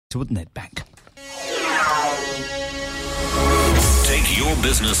with Nedbank. Take your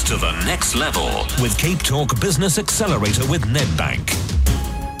business to the next level with Cape Talk Business Accelerator with Nedbank.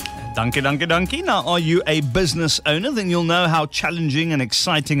 Donkey. Now, are you a business owner? Then you'll know how challenging and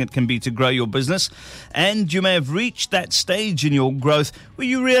exciting it can be to grow your business. And you may have reached that stage in your growth where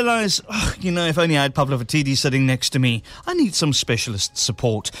you realize, if only I had Pablo Fatidi sitting next to me, I need some specialist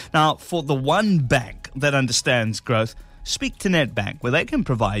support. Now, for the one bank that understands growth, speak to Nedbank, where they can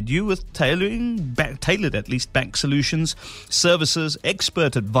provide you with tailored at least bank solutions, services,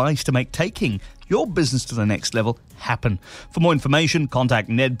 expert advice to make taking your business to the next level happen. For more information, contact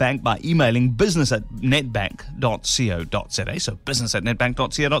Nedbank by emailing business@nedbank.co.za. So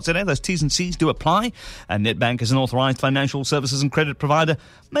business@nedbank.co.za. Those T's and C's do apply. And Nedbank is an authorized financial services and credit provider.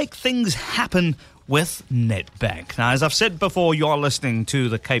 Make things happen with Nedbank. Now, as I've said before, you are listening to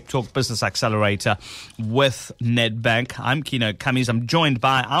the Cape Talk Business Accelerator with Nedbank. I'm Kino Kamis. I'm joined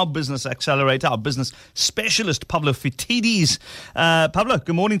by our business accelerator, our business specialist, Pablo Fatidis. Pablo,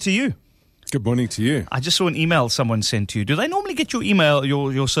 good morning to you. Good morning to you. I just saw an email someone sent to you. Do they normally get your email,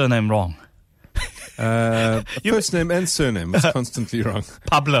 your surname wrong? First name and surname is constantly wrong.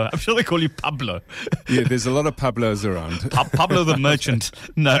 Pablo. I'm sure they call you Pablo. Yeah, there's a lot of Pablos around. Pablo the merchant.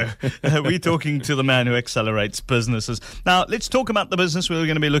 No. We're talking to the man who accelerates businesses. Now, let's talk about the business we're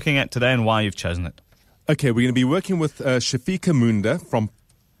going to be looking at today and why you've chosen it. Okay, we're going to be working with Shafika Munda from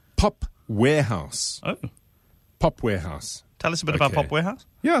Pop Warehouse. Oh. Pop Warehouse. Tell us a bit about Pop Warehouse.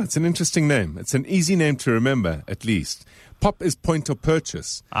 Yeah, it's an interesting name. It's an easy name to remember, at least. Pop is point of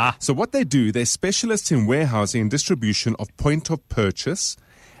purchase. So what they do, they're specialists in warehousing and distribution of point of purchase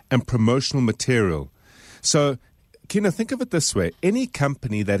and promotional material. So, Kina, think of it this way. Any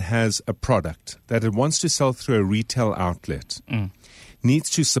company that has a product that it wants to sell through a retail outlet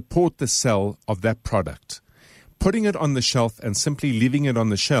needs to support the sale of that product. Putting it on the shelf and simply leaving it on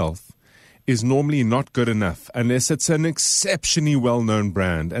the shelf is normally not good enough unless it's an exceptionally well-known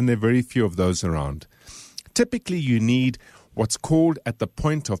brand, and there are very few of those around. Typically, you need what's called at the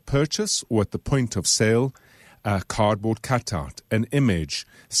point of purchase or at the point of sale, a cardboard cutout, an image,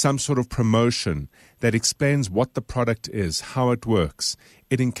 some sort of promotion that explains what the product is, how it works.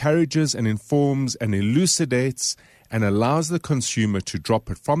 It encourages and informs and elucidates and allows the consumer to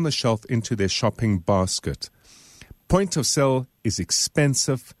drop it from the shelf into their shopping basket. Point of sale is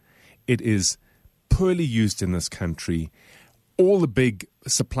expensive. It is poorly used in this country. All the big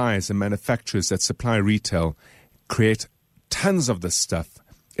suppliers and manufacturers that supply retail create tons of this stuff.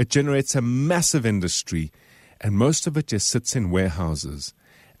 It generates a massive industry, and most of it just sits in warehouses.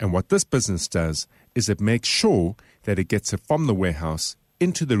 And what this business does is it makes sure that it gets it from the warehouse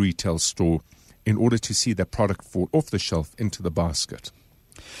into the retail store in order to see that product fall off the shelf into the basket.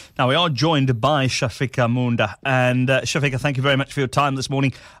 Now, we are joined by Shafika Munda. And Shafika, thank you very much for your time this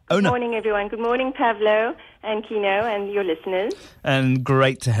morning. Good morning, everyone. Good morning, Pavlo and Kino and your listeners. And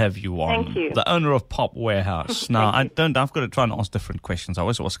great to have you on. Thank you. The owner of Pop Warehouse. Now, I've got to try and ask different questions. I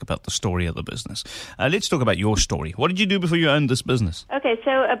always ask about the story of the business. Let's talk about your story. What did you do before you owned this business? Okay,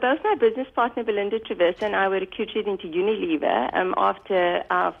 so both my business partner, Belinda Traversa, and I were recruited into Unilever after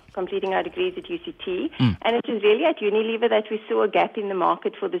completing our degrees at UCT. And it was really at Unilever that we saw a gap in the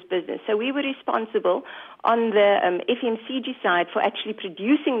market for this business. So we were responsible on the FMCG side for actually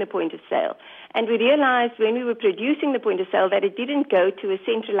producing the point of sale. And we realized when we were producing the point of sale that it didn't go to a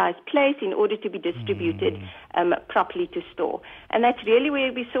centralized place in order to be distributed properly to store. And that's really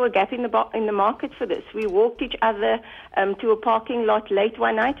where we saw a gap in the market for this. We walked each other to a parking lot late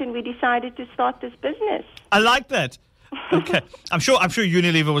one night and we decided to start this business. I like that. Okay. I'm sure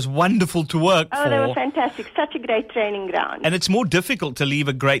Unilever was wonderful to work for. Oh, they were fantastic. Such a great training ground. And it's more difficult to leave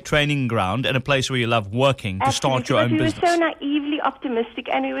a great training ground and a place where you love working to start your own business. We were so naively optimistic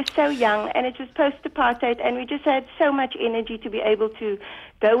and we were so young and it was post-apartheid and we just had so much energy to be able to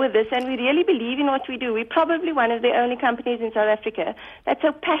go with this, and we really believe in what we do. We're probably one of the only companies in South Africa that's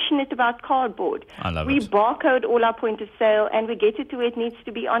so passionate about cardboard. I love it. We barcode all our point of sale and we get it to where it needs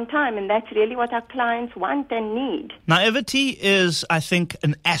to be on time, and that's really what our clients want and need. Naivety is, I think,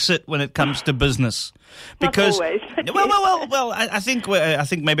 an asset when it comes to business. Because, not always. well, I think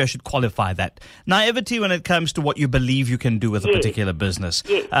maybe I should qualify that. Naivety when it comes to what you believe you can do with a particular business.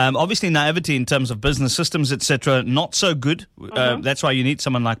 Yes. Obviously, naivety in terms of business systems, etc., not so good. That's why you need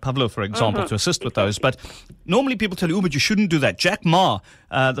someone like Pablo, for example, to assist with those. But normally people tell you, but you shouldn't do that. Jack Ma,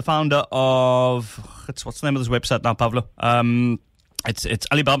 the founder of, what's the name of this website now, Pablo? It's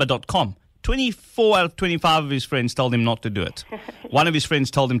Alibaba.com. 24 out of 25 of his friends told him not to do it. One of his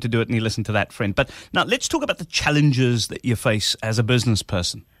friends told him to do it, and he listened to that friend. But now let's talk about the challenges that you face as a business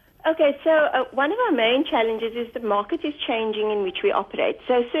person. Okay, so one of our main challenges is the market is changing in which we operate.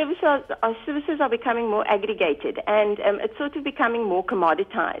 So our services are becoming more aggregated, and it's sort of becoming more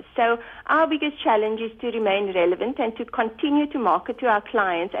commoditized. So our biggest challenge is to remain relevant and to continue to market to our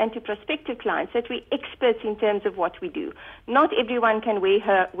clients and to prospective clients that we're experts in terms of what we do. Not everyone can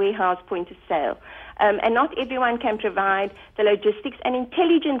warehouse point of sale. And not everyone can provide the logistics and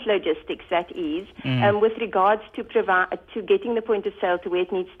intelligent logistics, that is, with regards to getting the point of sale to where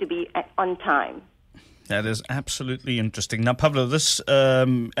it needs to be on time. That is absolutely interesting. Now, Pavlo, this,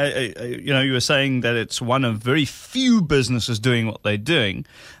 you were saying that it's one of very few businesses doing what they're doing.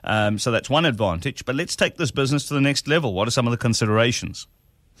 So that's one advantage. But let's take this business to the next level. What are some of the considerations?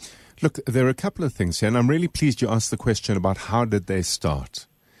 Look, there are a couple of things here, and I'm really pleased you asked the question about how did they start.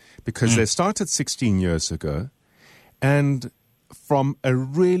 Because they started 16 years ago, and from a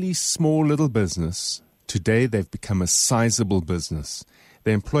really small little business, today they've become a sizable business.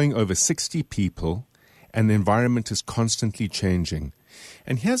 They're employing over 60 people, and the environment is constantly changing.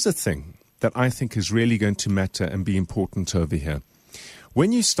 And here's the thing that I think is really going to matter and be important over here.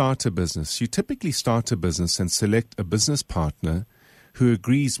 When you start a business, you typically start a business and select a business partner who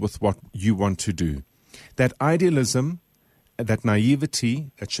agrees with what you want to do. That idealism, that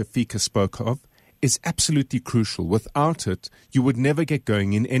naivety that Shafika spoke of is absolutely crucial. Without it, you would never get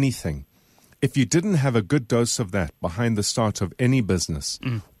going in anything. If you didn't have a good dose of that behind the start of any business,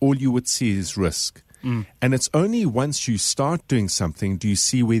 all you would see is risk. And it's only once you start doing something do you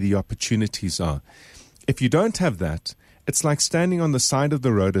see where the opportunities are. If you don't have that, it's like standing on the side of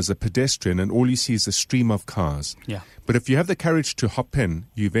the road as a pedestrian and all you see is a stream of cars. Yeah. But if you have the courage to hop in,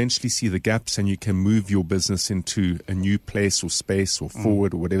 you eventually see the gaps and you can move your business into a new place or space or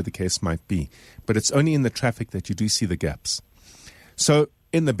forward or whatever the case might be. But it's only in the traffic that you do see the gaps. So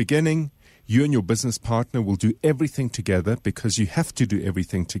in the beginning, you and your business partner will do everything together because you have to do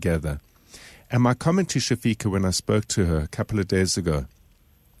everything together. And my comment to Shafika when I spoke to her a couple of days ago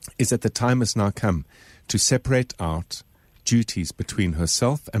is that the time has now come to separate out duties between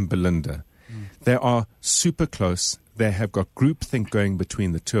herself and Belinda. They are super close. They have got groupthink going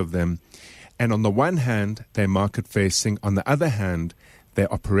between the two of them. And on the one hand, they're market-facing. On the other hand,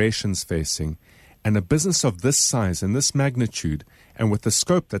 they're operations-facing. And a business of this size and this magnitude, and with the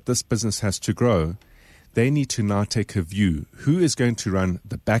scope that this business has to grow, they need to now take a view. Who is going to run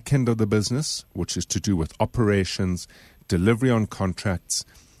the back end of the business, which is to do with operations, delivery on contracts,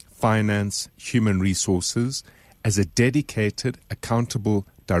 finance, human resources, as a dedicated, accountable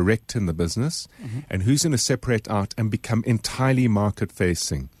director in the business, and who's going to separate out and become entirely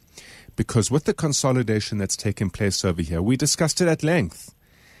market-facing. Because with the consolidation that's taken place over here, we discussed it at length.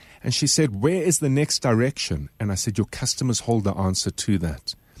 And she said, where is the next direction? And I said, your customers hold the answer to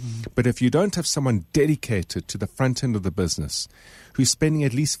that. But if you don't have someone dedicated to the front end of the business, who's spending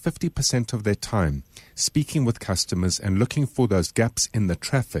at least 50% of their time speaking with customers and looking for those gaps in the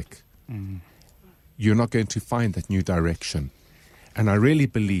traffic, you're not going to find that new direction. And I really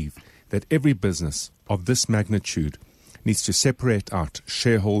believe that every business of this magnitude needs to separate out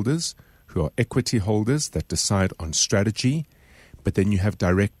shareholders who are equity holders that decide on strategy, but then you have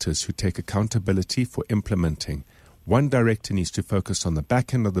directors who take accountability for implementing. One director needs to focus on the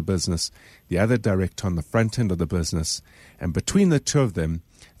back end of the business, the other director on the front end of the business, and between the two of them,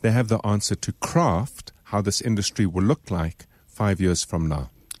 they have the answer to craft how this industry will look like 5 years from now.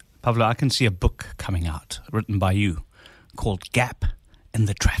 Pavlo, I can see a book coming out written by you called Gap in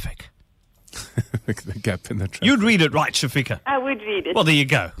the Traffic. The gap in the traffic. You'd read it, right, Shafika? I would read it. Well, there you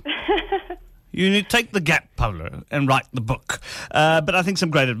go. You need to take the gap, Pavlo, and write the book. But I think some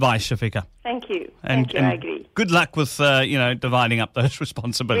great advice, Shafika. Thank you. And I agree. Good luck with, dividing up those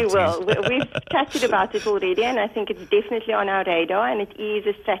responsibilities. We will. We've chatted about it already, and I think it's definitely on our radar, and it is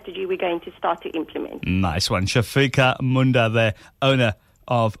a strategy we're going to start to implement. Nice one. Shafika Munda there, owner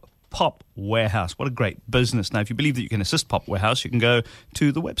of Pop Warehouse. What a great business. Now, if you believe that you can assist Pop Warehouse, you can go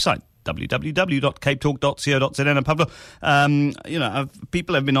to the website, www.capetalk.co.za. And Pablo,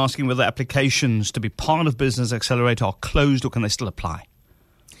 people have been asking whether applications to be part of Business Accelerator are closed or can they still apply?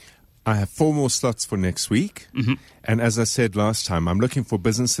 I have 4 more slots for next week. And as I said last time, I'm looking for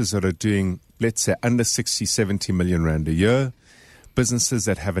businesses that are doing, let's say, under 60, 70 million rand a year. Businesses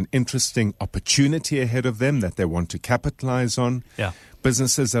that have an interesting opportunity ahead of them that they want to capitalize on. Yeah.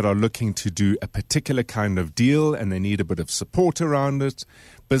 Businesses that are looking to do a particular kind of deal and they need a bit of support around it.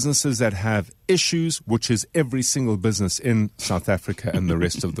 Businesses that have issues, which is every single business in South Africa and the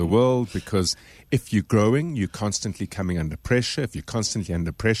rest of the world, because if you're growing, you're constantly coming under pressure. If you're constantly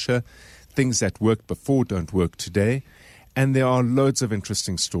under pressure, things that worked before don't work today. And there are loads of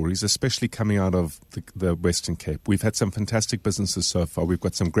interesting stories, especially coming out of the Western Cape. We've had some fantastic businesses so far. We've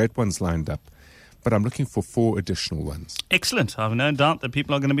got some great ones lined up. But I'm looking for 4 additional ones. Excellent. I've no doubt that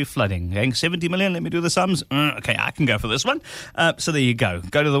people are going to be flooding. Gang, 70 million, let me do the sums. Okay, I can go for this one. So there you go.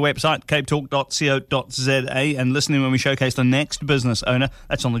 Go to the website, capetalk.co.za, and listen in when we showcase the next business owner.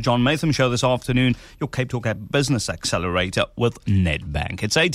 That's on the John Matham Show this afternoon, your Cape Talk Business Accelerator with Nedbank. It's 8